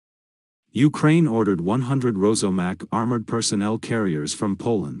Ukraine ordered 100 Rosomak armored personnel carriers from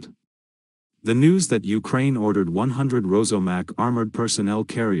Poland. The news that Ukraine ordered 100 Rosomak armored personnel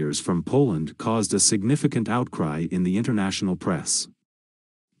carriers from Poland caused a significant outcry in the international press.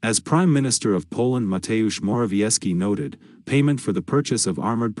 As Prime Minister of Poland Mateusz Morawiecki noted, payment for the purchase of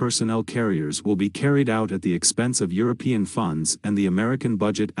armored personnel carriers will be carried out at the expense of European funds and the American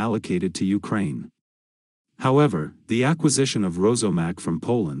budget allocated to Ukraine. However, the acquisition of Rosomak from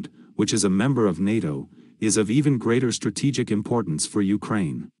Poland, which is a member of NATO, is of even greater strategic importance for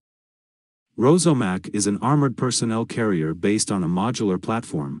Ukraine. Rosomak is an armored personnel carrier based on a modular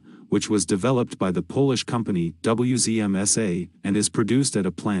platform, which was developed by the Polish company WZM SA and is produced at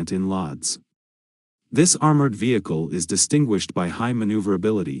a plant in Lodz. This armored vehicle is distinguished by high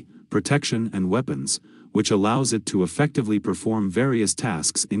maneuverability, protection and weapons, which allows it to effectively perform various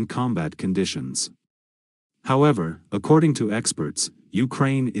tasks in combat conditions. However, according to experts,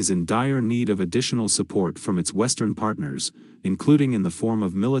 Ukraine is in dire need of additional support from its Western partners, including in the form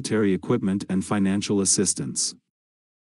of military equipment and financial assistance.